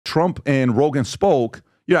Trump and Rogan spoke.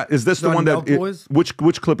 Yeah, is this the one that?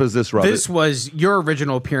 Which clip is this, Robert? This was your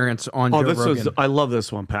original appearance on Joe Rogan. I love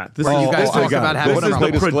this one, Pat. This you guys talk about having this is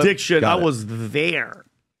the prediction. I was there.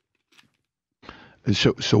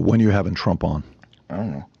 So when you're having Trump on? I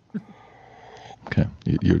don't know. Okay,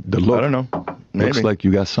 the look. I don't know. Maybe. Looks like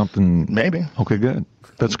you got something. Maybe. Okay, good.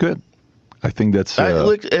 That's good. I think that's.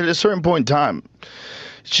 Look, at a certain point in time,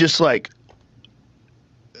 it's just like.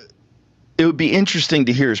 It would be interesting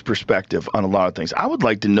to hear his perspective on a lot of things. I would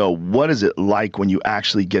like to know, what is it like when you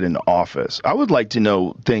actually get into office? I would like to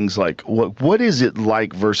know things like what is it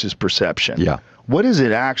like versus perception? Yeah. What is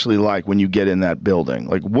it actually like when you get in that building?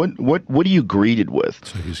 Like what are you greeted with?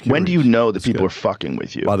 So when do you know that people are fucking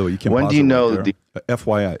with you? By the way, you can. When do you know that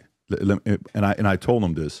FYI, and I told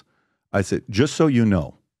him this. I said, just so you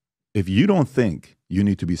know, if you don't think you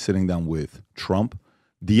need to be sitting down with Trump,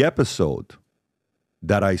 the episode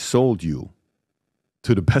that I sold you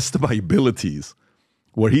to the best of my abilities,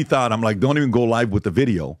 where he thought, I'm like, don't even go live with the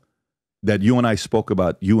video, that you and I spoke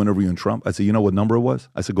about you interviewing Trump. I said, you know what number it was?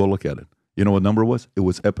 I said, go look at it. You know what number it was? It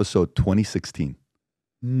was episode 2016.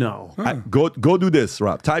 No. Go do this,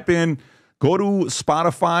 Rob. Go to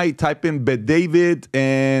Spotify, type in Bet David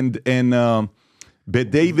and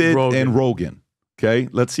Rogan. Okay,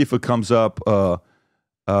 let's see if it comes up.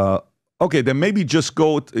 Okay, then maybe just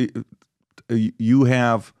go. You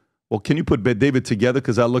have. Well, can you put Bet David together?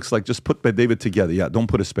 Because that looks like, just put Bet David together. Yeah, don't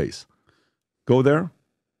put a space. Go there.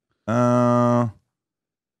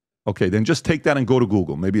 Okay, then just take that and go to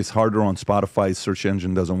Google. Maybe it's harder on Spotify. Search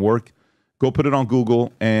engine doesn't work. Go put it on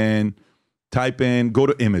Google and type in, go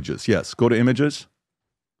to images. Yes, go to images.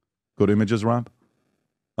 Go to images, Rob.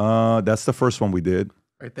 That's the first one we did.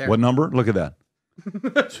 Right there. What number? Look at that.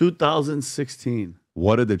 2016.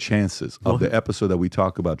 What are the chances of the episode that we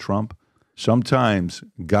talk about Trump? Sometimes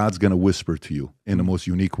God's going to whisper to you in the most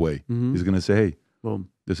unique way. Mm-hmm. He's going to say, hey, boom,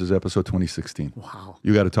 this is episode 2016. Wow.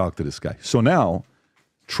 You got to talk to this guy. So now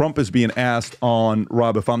Trump is being asked on,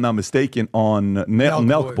 Rob, if I'm not mistaken, on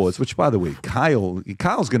Nelk Boys, which, by the way,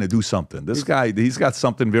 Kyle's going to do something. This guy, he's got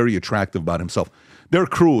something very attractive about himself. Their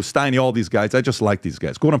crew, Steiny, all these guys, I just like these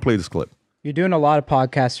guys. Go ahead and play this clip. You're doing a lot of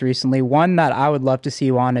podcasts recently. One that I would love to see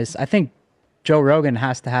you on is, I think Joe Rogan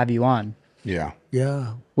has to have you on. Yeah.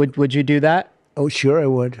 Yeah. Would you do that? Oh, sure I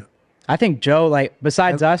would. I think Joe, like,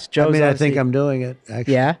 besides us, Joe's I think I'm doing it,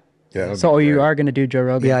 actually. Yeah? Yeah. So you are going to do Joe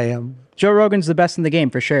Rogan? Yeah, I am. Joe Rogan's the best in the game,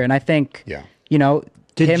 for sure. And I think, you know...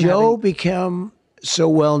 Did Joe become so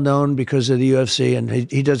well known because of the UFC? And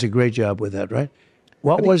he does a great job with that, right?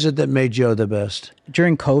 What was it that made Joe the best?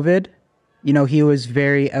 During COVID, you know, he was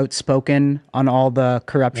very outspoken on all the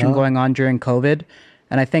corruption going on during COVID.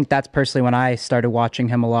 And I think that's personally when I started watching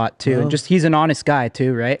him a lot, too. And just, he's an honest guy,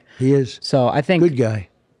 too, right? He is. So I think... Good guy.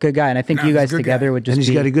 Good guy. And I think you guys together would just And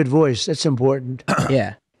he's got a good voice. That's important.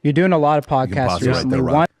 Yeah. You're doing a lot of podcasts recently.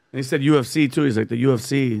 Right. And he said UFC, too. He's like, the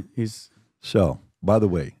UFC, So, by the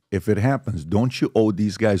way, if it happens, don't you owe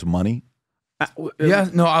these guys money? Yeah,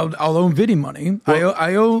 no, I'll owe Vinny money. Well,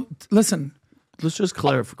 I owe, listen. Let's just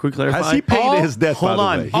clarify. Quick clarify. Has he paid his debt, Hold by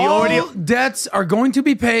on. the way? All debts are going to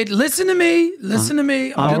be paid. Listen to me. Listen to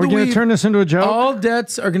me. We're going to turn this into a joke? All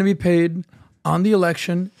debts are going to be paid on the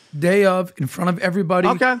election day of, in front of everybody.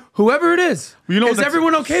 Okay. Whoever it is. Is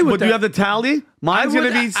everyone okay with that? But do you have the tally? Mine's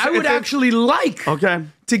going to be... I would actually like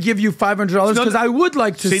to give you $500 because I would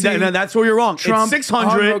like to see... That's where you're wrong. Trump, it's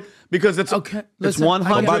 600 because it's it's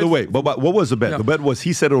 100. By the way, but what was the bet? The bet was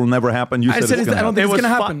he said it'll never happen. You said it's going to happen. I don't think it's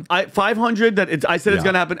going to happen. 500 I said it's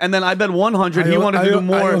going to happen, and then I bet 100. He wanted to do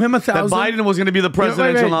more. I owe him 1,000. That Biden was going to be the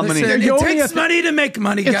presidential nominee. Listen, it takes money to make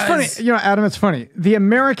money, guys. It's funny, you know, Adam. It's funny. The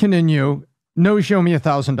American in you knows you owe me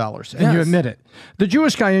 $1,000, and you admit it. The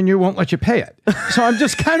Jewish guy in you won't let you pay it. So I'm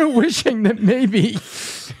just kind of wishing that maybe.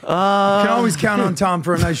 You can always count on Tom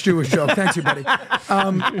for a nice Jewish joke. Thanks, you, buddy.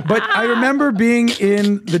 But I remember being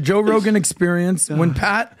in the Joe Rogan experience when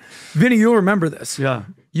Vinny, you'll remember this. Yeah.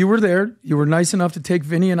 You were there. You were nice enough to take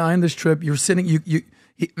Vinny and I on this trip. You were sitting,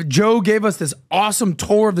 Joe gave us this awesome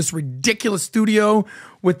tour of this ridiculous studio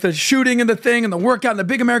with the shooting and the thing and the workout and the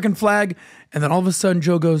big American flag. And then all of a sudden,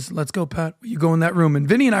 Joe goes, let's go, Pat. You go in that room. And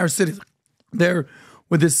Vinny and I are sitting there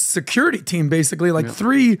with this security team, basically, like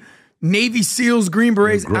 3 Navy SEALs, Green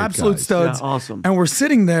Berets, absolute guys. studs. Yeah, awesome. And we're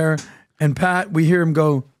sitting there, and Pat, we hear him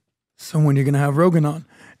go, so when are you going to have Rogan on?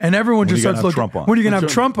 And everyone just starts looking. When are you going to have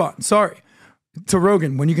Trump on? Sorry. To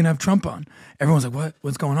Rogan, when are you going to have Trump on? Everyone's like,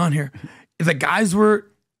 what's going on here? The guys were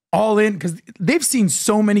all in because they've seen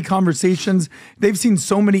so many conversations. They've seen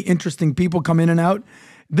so many interesting people come in and out.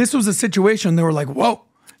 This was a situation. They were like, whoa,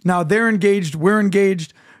 now they're engaged. We're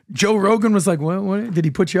engaged. Joe Rogan was like, what did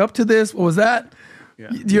he put you up to this? What was that?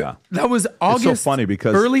 That was August. It's so funny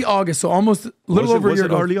because early August, so almost a little over a year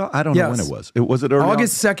ago. Was it early? I don't know when it was. Was it early?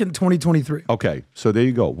 August 2nd, 2023. Okay, so there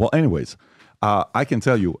you go. Well, anyways, I can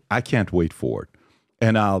tell you, I can't wait for it.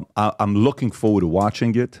 And I'm looking forward to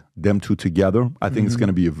watching it, them two together. I think it's going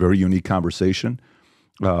to be a very unique conversation.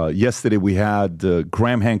 Yesterday we had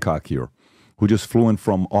Graham Hancock here, who just flew in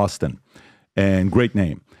from Austin. And great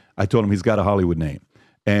name. I told him he's got a Hollywood name.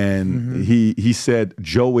 And he said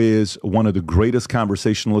Joe is one of the greatest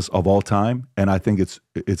conversationalists of all time. And I think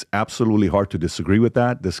it's absolutely hard to disagree with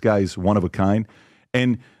that. This guy is one of a kind.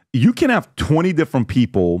 And you can have 20 different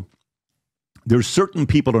people. There's certain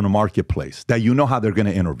people in the marketplace that you know how they're going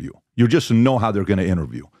to interview. You just know how they're going to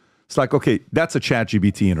interview. It's like, okay, that's a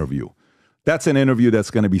ChatGPT interview. That's an interview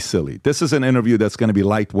that's going to be silly. This is an interview that's going to be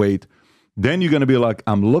lightweight. Then you're going to be like,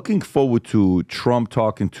 I'm looking forward to Trump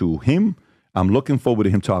talking to him. I'm looking forward to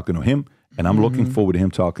him talking to him. And I'm looking forward to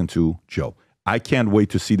him talking to Joe. I can't wait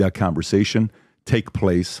to see that conversation take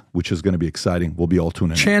place, which is going to be exciting. We'll be all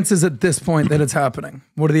tuning in. Chances at this point that it's happening.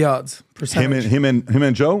 What are the odds? Percentage? Him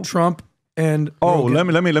and Joe? Trump and Rogan.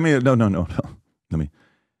 let me.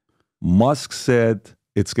 Musk said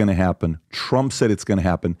it's going to happen. Trump said it's going to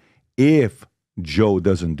happen. If Joe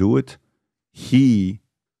doesn't do it, he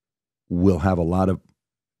will have a lot of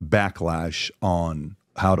backlash on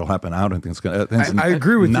how it'll happen. I don't think it's going to. I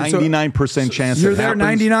agree with 99% chance. You're there.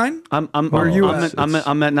 99. I'm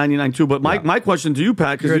at 99 too. But my question to you,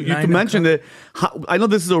 Pat, because you mentioned it. I know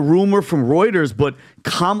this is a rumor from Reuters, but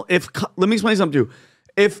let me explain something to you.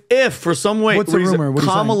 If for some reason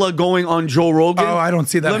Kamala going on Joe Rogan, I don't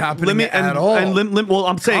see that happening at all. Well,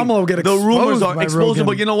 I'm saying Kamala will get the rumors are exposed,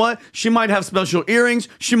 but you know what? She might have special earrings.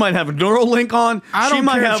 She might have a Neuralink on. She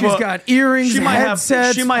might have she's got earrings,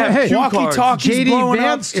 headsets. She might have walkie-talkies. JD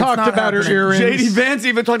Vance talked about her earrings. JD Vance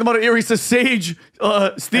even talked about her earrings to Sage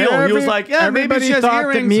Steele. He was like, yeah, maybe she has thought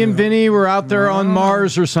earrings. That me and Vinny were out there on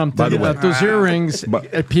Mars or something about those earrings.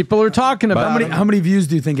 People are talking about how many views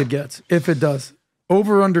do you think it gets if it does?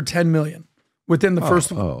 Over under 10 million within the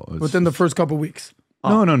first couple weeks.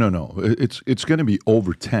 No. It's going to be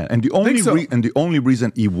over 10. And the only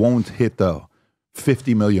reason he won't hit the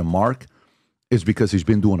 50 million mark is because he's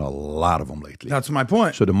been doing a lot of them lately. That's my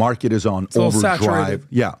point. So the market is on overdrive. Saturated.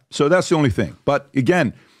 Yeah. So that's the only thing. But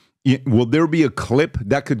again, will there be a clip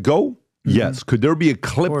that could go? Yes. Could there be a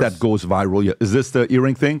clip that goes viral? Yeah. Is this the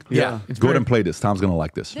earring thing? Yeah. Go ahead and play this. Tom's going to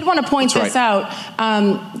like this. I did want to point this out.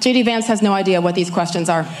 JD Vance has no idea what these questions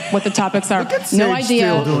are, what the topics are. No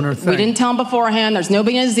idea. We didn't tell him beforehand. There's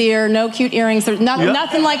nobody in his ear, no cute earrings. There's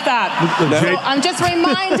nothing like that. So I'm just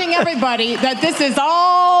reminding everybody that this is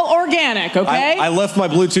all organic, okay? I left my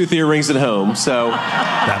Bluetooth earrings at home, so.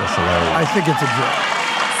 That is hilarious. I think it's a joke.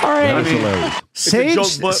 All right.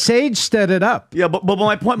 Sage set it up. Yeah, but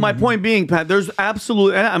my point being, Pat, there's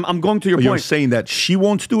absolutely. I'm going to your point. You're saying that she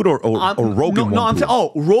won't do it, or Rogan won't do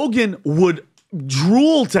it? Rogan would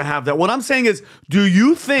drool to have that. What I'm saying is, do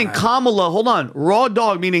you think Kamala? Hold on, raw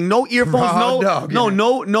dog, meaning no earphones,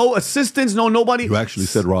 no assistants, nobody. You actually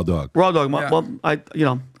said raw dog. Raw dog.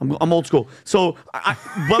 Yeah. Well, I'm old school. So, by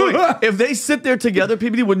the way, if they sit there together,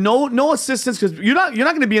 PPD with no assistants, because you're not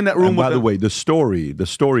going to be in that room. And with by the way, the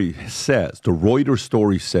story says, the Reuters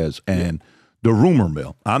story says, and the rumor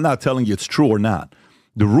mill. I'm not telling you it's true or not.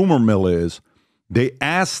 The rumor mill is they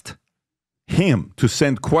asked him to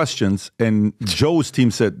send questions, and Joe's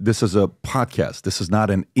team said, this is a podcast. This is not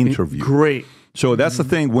an interview. Great. So that's the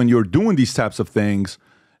thing when you're doing these types of things,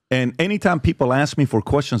 and anytime people ask me for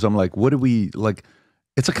questions, I'm like, what do we, like,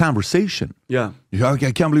 it's a conversation. Yeah. I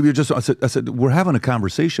can't believe I said, we're having a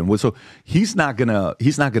conversation. Well, so he's not gonna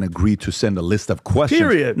agree to send a list of questions.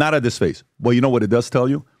 Period. Not at this phase. Well, you know what it does tell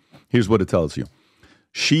you? Here's what it tells you.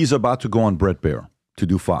 She's about to go on Bret Baier to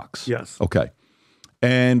do Fox. Yes. Okay.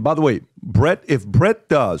 And by the way, if Bret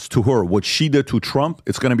does to her what she did to Trump,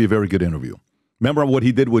 it's going to be a very good interview. Remember what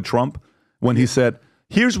he did with Trump when he said,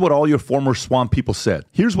 here's what all your former swamp people said.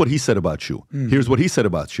 Here's what he said about you. Here's what he said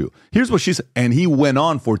about you. Here's what she said. And he went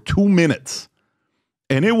on for 2 minutes.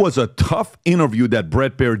 And it was a tough interview that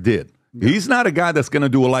Bret Baier did. Yeah. He's not a guy that's going to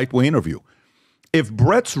do a lightweight interview. If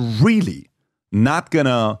Bret's really not going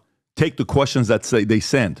to take the questions that they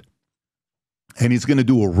send, and he's going to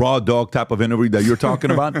do a raw dog type of interview that you're talking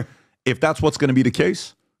about, if that's what's going to be the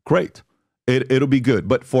case, great. It'll be good.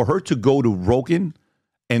 But for her to go to Rogan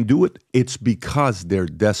and do it, it's because they're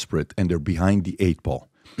desperate and they're behind the 8 ball.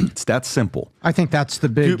 It's that simple. I think that's the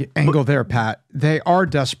big angle there, Pat. They are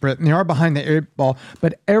desperate and they are behind the 8 ball,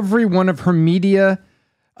 but every one of her media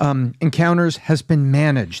encounters has been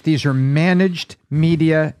managed. These are managed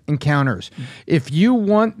media encounters. If you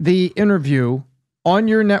want the interview on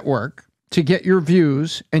your network, to get your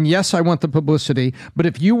views, and yes, I want the publicity, but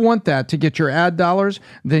if you want that to get your ad dollars,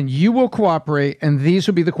 then you will cooperate, and these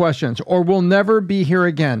will be the questions, or we'll never be here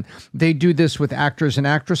again. They do this with actors and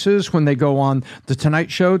actresses when they go on The Tonight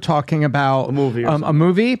Show talking about a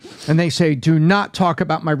movie, and they say, do not talk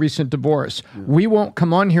about my recent divorce. Yeah. We won't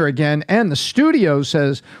come on here again, and the studio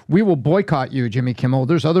says, we will boycott you, Jimmy Kimmel.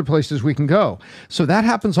 There's other places we can go. So that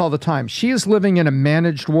happens all the time. She is living in a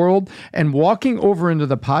managed world, and walking over into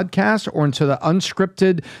the podcast or into the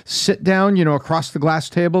unscripted sit down, across the glass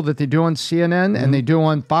table that they do on CNN and they do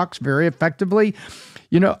on Fox very effectively.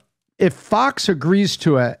 If Fox agrees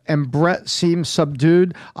to it and Brett seems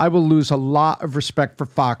subdued, I will lose a lot of respect for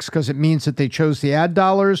Fox because it means that they chose the ad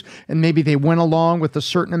dollars and maybe they went along with a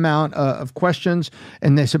certain amount of questions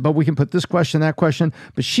and they said, but we can put this question, that question.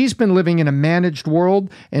 But she's been living in a managed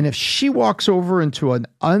world. And if she walks over into an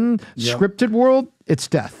unscripted world, it's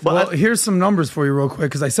death. Well, here's some numbers for you real quick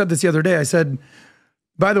because I said this the other day. I said,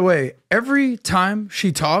 by the way, every time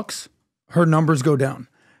she talks, her numbers go down.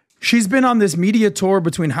 She's been on this media tour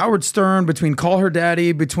between Howard Stern, between Call Her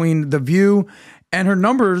Daddy, between The View, and her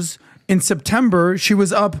numbers in September, she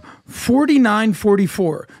was up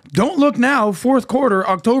 49-44. Don't look now, fourth quarter,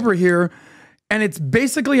 October here, and it's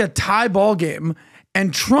basically a tie ball game,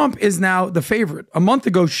 and Trump is now the favorite. A month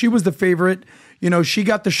ago, she was the favorite. She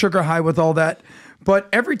got the sugar high with all that. But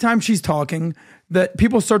every time she's talking, that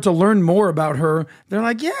people start to learn more about her, they're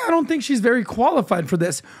like, yeah, I don't think she's very qualified for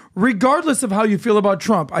this. Regardless of how you feel about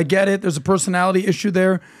Trump, I get it. There's a personality issue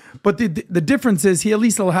there. But the difference is he at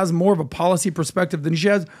least has more of a policy perspective than she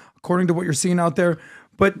has, according to what you're seeing out there.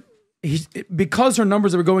 But because her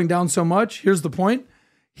numbers are going down so much, here's the point.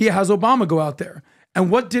 He has Obama go out there.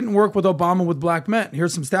 And what didn't work with Obama with black men?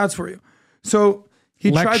 Here's some stats for you. So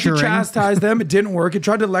he tried to chastise them. It didn't work. He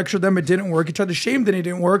tried to lecture them. It didn't work. He tried to shame them. It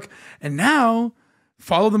didn't work. And now,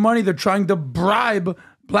 follow the money. They're trying to bribe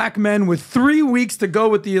black men with 3 weeks to go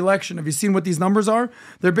with the election. Have you seen what these numbers are?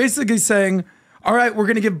 They're basically saying, all right, we're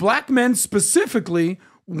going to give black men specifically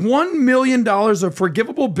 $1 million of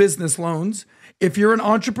forgivable business loans. If you're an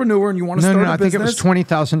entrepreneur and you want to start a business. I think it was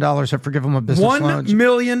 $20,000 of forgivable business loans. $1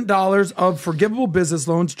 million of forgivable business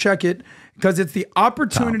loans. Check it. Because it's the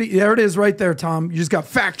opportunity. Tom. There it is right there, Tom. You just got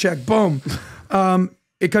fact checked. Boom.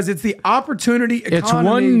 Because it's the opportunity economy. It's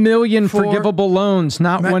 1 million forgivable loans,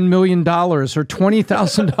 not $1 million or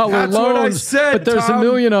 $20,000 loans. What I said, but there's Tom. a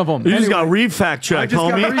million of them. You just got re-fact checked,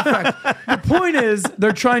 homie. The point is,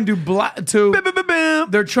 they're trying to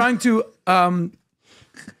they're trying to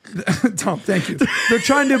Tom, thank you. They're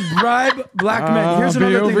trying to bribe black men. Here's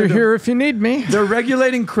another thing. Over here if you need me. They're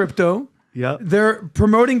regulating crypto. Yeah. They're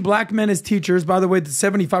promoting black men as teachers. By the way,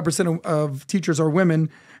 75% of teachers are women.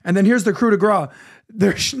 And then here's the coup de grace.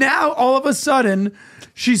 There's now, all of a sudden,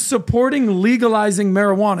 she's supporting legalizing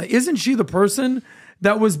marijuana. Isn't she the person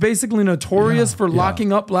that was basically notorious for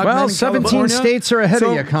locking up black men in 17 California? states are ahead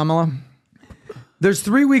of you, Kamala. There's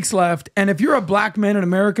 3 weeks left. And if you're a black man in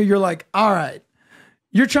America, you're like, all right,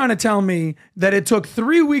 you're trying to tell me that it took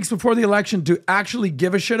 3 weeks before the election to actually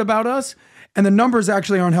give a shit about us? And the numbers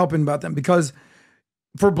actually aren't helping about them because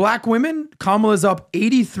for black women, Kamala's up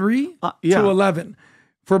 83 to 11.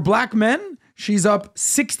 For black men, she's up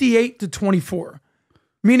 68 to 24,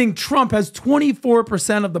 meaning Trump has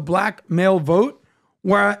 24% of the black male vote,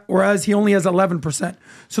 whereas he only has 11%.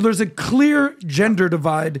 So there's a clear gender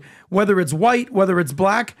divide, whether it's white, whether it's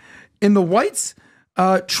black. In the whites,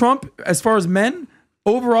 Trump, as far as men,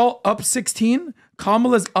 overall up 16.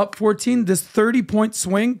 Kamala's up 14. This 30-point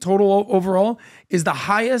swing total overall is the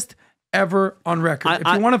highest ever on record.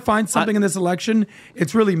 If you want to find something in this election,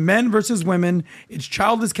 it's really men versus women. It's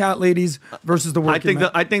childless cat ladies versus the working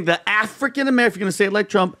men. I think the African American, if you're going to say it like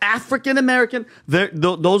Trump, African American,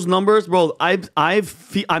 those numbers, bro,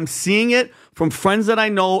 I'm seeing it from friends that I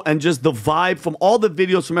know and just the vibe from all the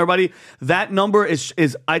videos from everybody. That number is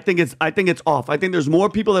I think it's off. I think there's more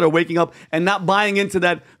people that are waking up and not buying into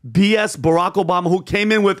that BS Barack Obama who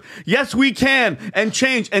came in with, yes, we can, and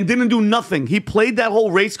change, and didn't do nothing. He played that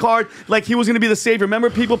whole race card like he was going to be the savior. Remember,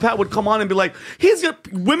 people, Pat, would come on and be like,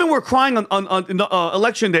 women were crying on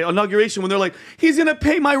election day, inauguration, when they're like, he's going to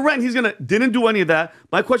pay my rent. Didn't do any of that.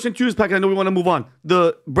 My question to you is, Pat, I know we want to move on.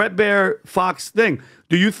 The Brett Baer Fox thing.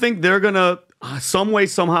 Do you think they're going to, some way,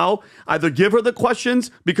 somehow, either give her the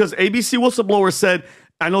questions? Because ABC whistleblower said,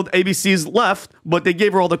 I know the ABC's left, but they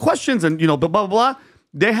gave her all the questions and, blah, blah, blah.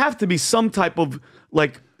 There have to be some type of,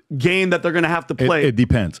 game that they're going to have to play. It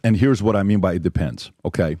depends. And here's what I mean by it depends,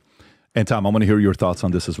 okay? And Tom, I want to hear your thoughts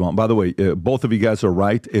on this as well. By the way, both of you guys are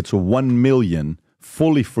right. It's 1 million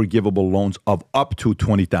fully forgivable loans of up to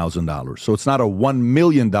 $20,000. So it's not a $1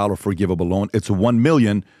 million forgivable loan. It's 1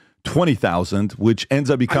 million $20,000, which ends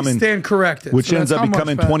up becoming I stand corrected. Which ends up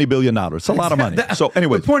becoming $20 billion. It's a lot of money. So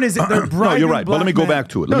anyway, the point is that they're bribing. No, you're right. But let me go back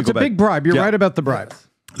to it. No, it's a big bribe. You're right about the bribe.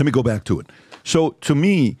 Let me go back to it. So to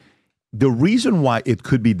me, the reason why it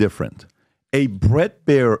could be different, a Bret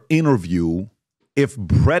Baier interview, if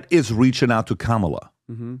Bret is reaching out to Kamala,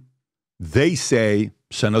 they say,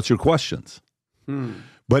 send us your questions.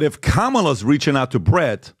 But if Kamala's reaching out to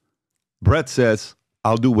Bret says,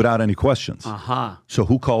 I'll do without any questions. So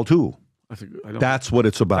who called who? That's what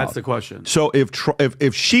it's about. That's the question. So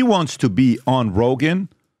if she wants to be on Rogan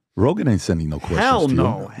ain't sending no questions. Hell to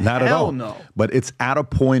no. You. Not at all. No. But it's at a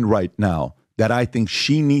point right now that I think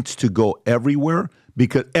she needs to go everywhere,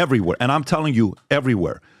 because everywhere, and I'm telling you,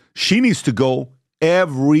 everywhere. She needs to go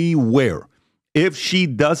everywhere. If she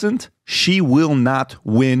doesn't, she will not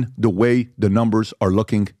win the way the numbers are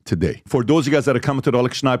looking today. For those of you guys that are coming to the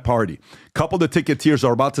election night party, a couple of the tickets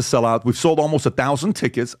are about to sell out. We've sold almost 1,000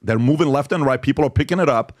 tickets. They're moving left and right. People are picking it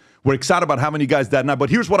up. We're excited about having you guys that night. But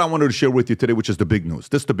here's what I wanted to share with you today, which is the big news.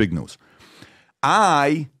 This is the big news.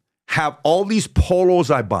 I have all these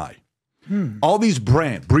polos I buy, all these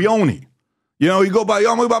brands, Brioni. You know, you go buy,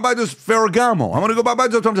 I'm going to buy this Ferragamo. I'm going to go buy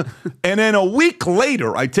this. And then a week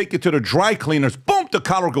later, I take it to the dry cleaners. Boom, the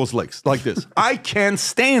collar goes like this. I can't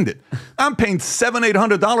stand it. I'm paying $700,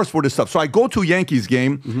 $800 for this stuff. So I go to a Yankees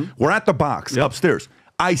game. We're at the box upstairs.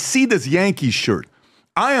 I see this Yankees shirt.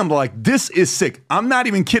 I am like, this is sick. I'm not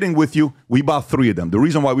even kidding with you. We bought 3 of them. The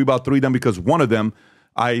reason why we bought 3 of them, because one of them,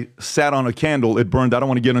 I sat on a candle, it burned. I don't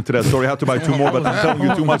want to get into that story. I have to buy 2 more, but I'm telling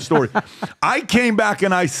you too much story. I came back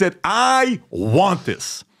and I said, I want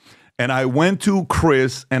this. And I went to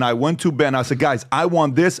Chris and I went to Ben. I said, guys, I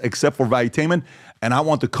want this except for Valuetainment, and I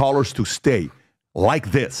want the collars to stay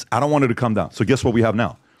like this. I don't want it to come down. So guess what we have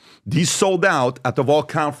now? These sold out at the Vol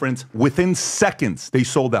Conference. Within seconds, they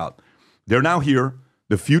sold out. They're now here.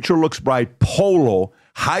 The future looks bright. Polo,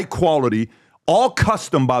 high quality, all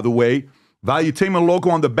custom, by the way. Valuetainment logo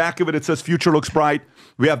on the back of it. It says future looks bright.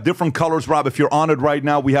 We have different colors, Rob. If you're on it right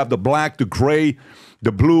now, we have the black, the gray,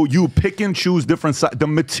 the blue. You pick and choose different size. The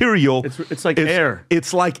material. It's like air.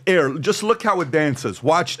 It's like air. Just look how it dances.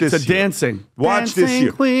 Watch this. It's a dancing. Watch dancing this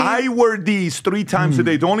here. Queen. I wear these 3 times a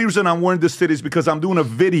day. The only reason I'm wearing this today is because I'm doing a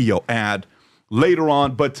video ad later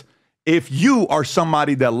on. But if you are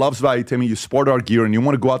somebody that loves Valuetainment, you sport our gear, and you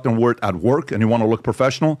want to go out there and wear it at work, and you want to look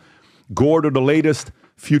professional, go order the latest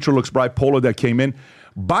Future Looks Bright polo that came in.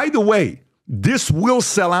 By the way, this will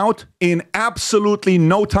sell out in absolutely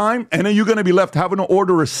no time, and then you're going to be left having to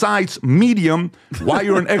order a size medium while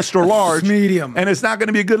you're an extra large. Medium. And it's not going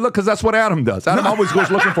to be a good look, because that's what Adam does. Adam always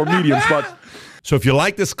goes looking for mediums. But so if you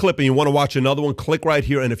like this clip and you want to watch another one, click right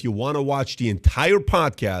here. And if you want to watch the entire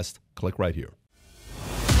podcast, click right here.